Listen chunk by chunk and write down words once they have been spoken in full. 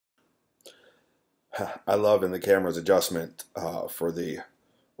I love in the camera's adjustment for the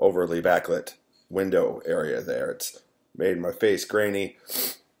overly backlit window area there. It's made my face grainy,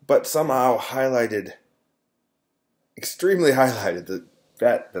 but somehow highlighted, extremely highlighted the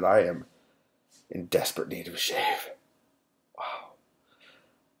fact that I am in desperate need of a shave. Wow.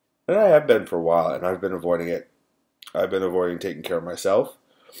 And I have been for a while, and I've been avoiding it. I've been avoiding taking care of myself.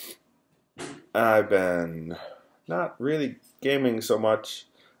 I've been not really gaming so much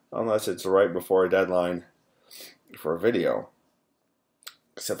unless it's right before a deadline for a video,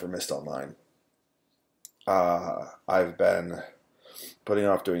 except for Mist Online. I've been putting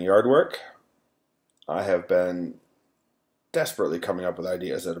off doing yard work. I have been desperately coming up with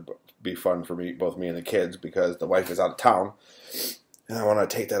ideas that would be fun for me, both me and the kids, because the wife is out of town. And I want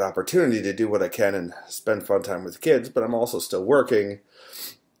to take that opportunity to do what I can and spend fun time with the kids, but I'm also still working,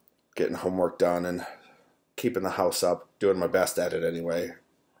 getting homework done, and keeping the house up, doing my best at it anyway.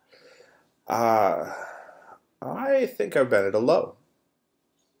 I think I've been at a low.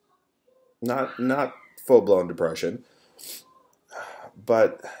 Not full-blown depression,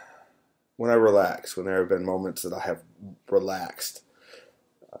 but when I relax, when there have been moments that I have relaxed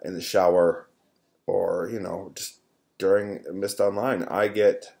in the shower or, just during Mist Online, I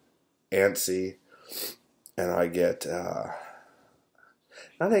get antsy and I get, not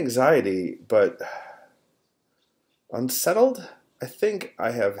anxiety, but unsettled. I think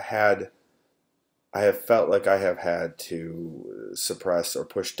I have felt like I have had to suppress or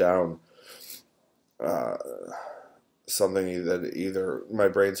push down something that either my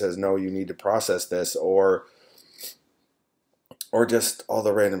brain says, no, you need to process this, or just all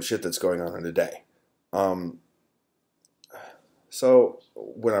the random shit that's going on in a day. So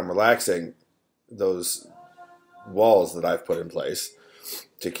when I'm relaxing, those walls that I've put in place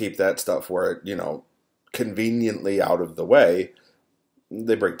to keep that stuff where it, conveniently out of the way,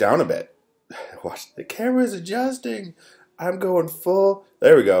 they break down a bit. Watch, the camera's adjusting. I'm going full.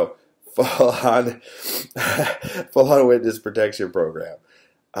 There we go. Full on witness protection program.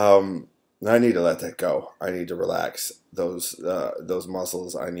 I need to let that go. I need to relax those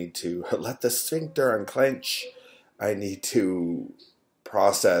muscles. I need to let the sphincter unclench. I need to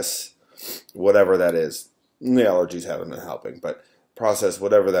process whatever that is. The allergies haven't been helping, but process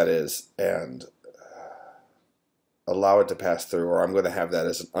whatever that is and allow it to pass through, or I'm going to have that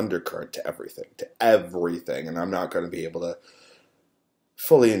as an undercurrent to everything, and I'm not going to be able to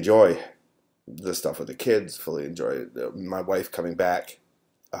fully enjoy the stuff with the kids, fully enjoy my wife coming back,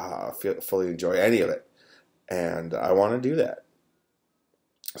 fully enjoy any of it, and I want to do that.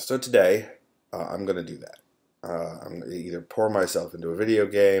 So today, I'm going to do that. I'm going to either pour myself into a video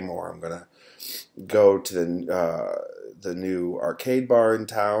game, or I'm going to go to the new arcade bar in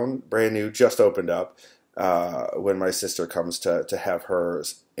town, brand new, just opened up, when my sister comes to have her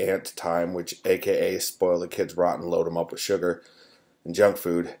aunt time, which aka spoil the kids rotten, load them up with sugar and junk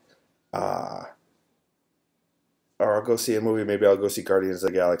food, or I'll go see a movie. Maybe I'll go see Guardians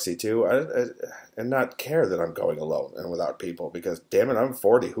of the Galaxy 2, and not care that I'm going alone and without people, because damn it, I'm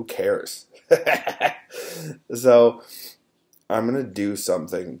 40, who cares? So I'm going to do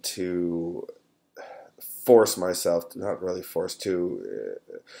something to force myself, not really force to,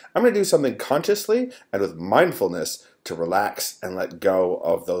 I'm going to do something consciously and with mindfulness to relax and let go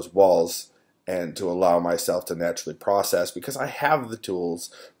of those walls and to allow myself to naturally process, because I have the tools.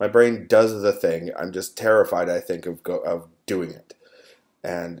 My brain does the thing. I'm just terrified, I think, of doing it.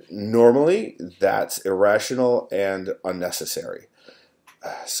 And normally that's irrational and unnecessary.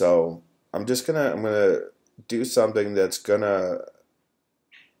 So I'm going to do something that's going to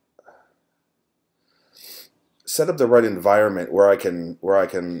set up the right environment where I can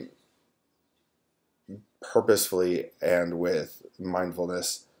purposefully and with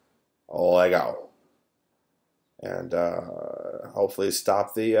mindfulness let go, and hopefully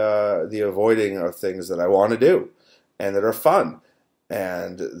stop the avoiding of things that I want to do and that are fun,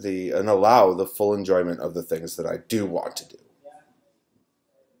 and allow the full enjoyment of the things that I do want to do.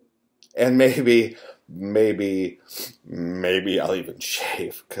 And maybe I'll even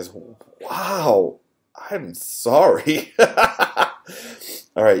shave, because wow, I'm sorry.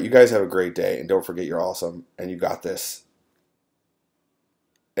 All right, you guys have a great day, and don't forget you're awesome, and you got this.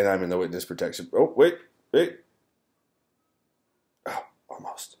 And I'm in the witness protection. Oh, wait. Oh,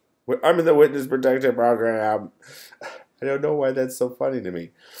 almost. I'm in the witness protection program. I don't know why that's so funny to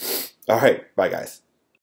me. All right, bye, guys.